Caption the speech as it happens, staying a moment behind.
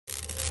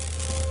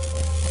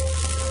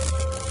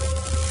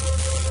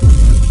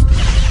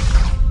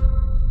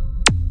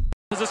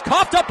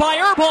coughed up by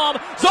Erbaum.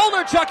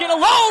 Zollnerchuk in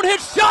alone,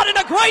 his shot and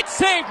a great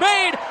save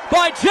made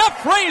by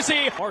Jeff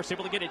Frazee. Morris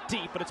able to get it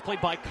deep, but it's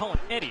played by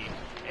Corrente.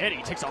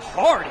 Eddie takes a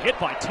hard hit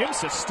by Tim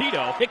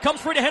Sestito. It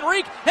comes free to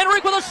Henrique.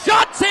 Henrique with a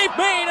shot, save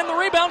made, and the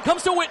rebound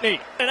comes to Whitney.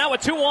 And now a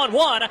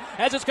 2-on-1,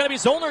 as it's going to be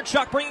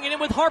Zollnerchuk bringing it in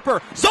with Harper.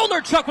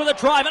 Zollnerchuk with a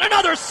drive, and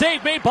another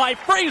save made by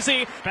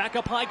Frazee. Back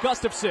up high,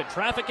 Gustafson.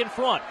 Traffic in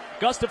front.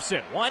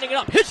 Gustafson winding it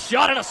up. His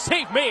shot and a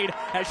save made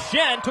as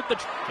Shen took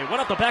it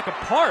went up the back of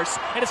Parse,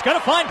 and it's going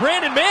to find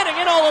Brandon Manning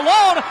in all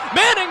alone.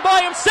 Manning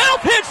by himself.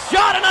 His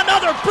shot and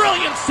another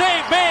brilliant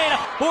save made.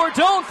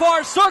 Bourdon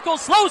far circle,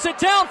 slows it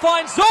down,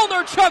 finds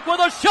Zollnerchuk with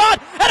a shot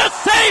and a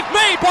save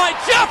made by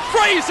Jeff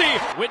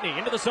Frazee. Whitney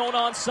into the zone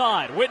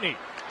onside. Whitney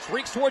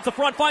streaks towards the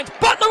front, finds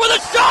Butler with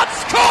a shot.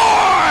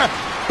 Score!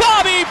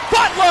 Bobby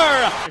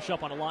Butler! Finish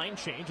up on a line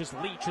change as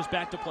Leach is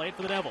back to play it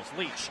for the Devils.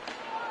 Leach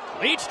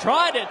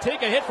tried to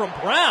take a hit from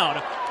Brown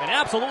and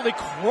absolutely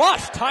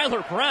crushed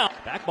Tyler Brown.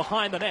 Back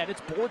behind the net,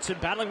 it's Boardson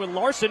battling with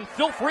Larson.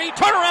 Still free,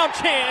 turnaround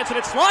chance, and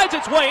it slides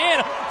its way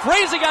in.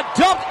 Frazee got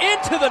dumped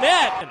into the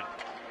net.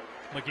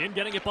 McGinn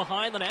getting it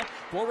behind the net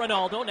for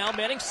Ronaldo. Now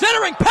Manning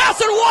centering pass,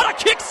 and what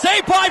a kick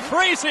save by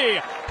Frazee.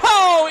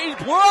 Oh, he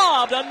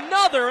robbed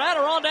another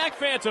Adirondack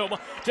Phantom,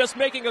 just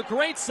making a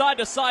great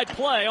side-to-side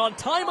play on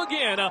Ty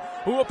McGinn,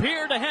 who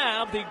appeared to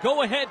have the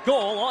go-ahead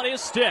goal on his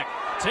stick.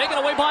 Taken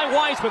away by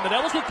Wiseman. The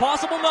Devils with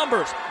possible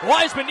numbers.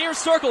 Wiseman near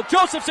circle.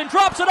 Josephson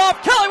drops it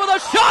off. Kelly with a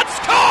shot.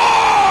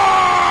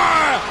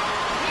 Score!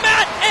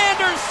 Matt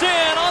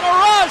Anderson on a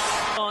rush.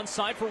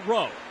 Onside for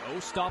Rowe. Rowe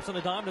stops on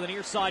the dime to the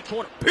near side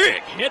corner.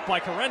 Big hit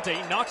by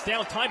Corrente. Knocks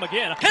down time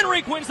again.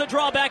 Henrique wins the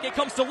drawback. It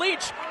comes to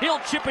Leach. He'll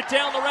chip it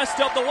down the rest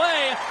of the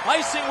way.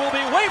 Icing will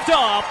be waved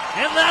off,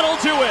 and that'll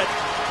do it.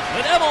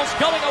 The Devils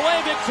coming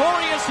away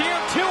victorious here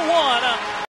 2-1.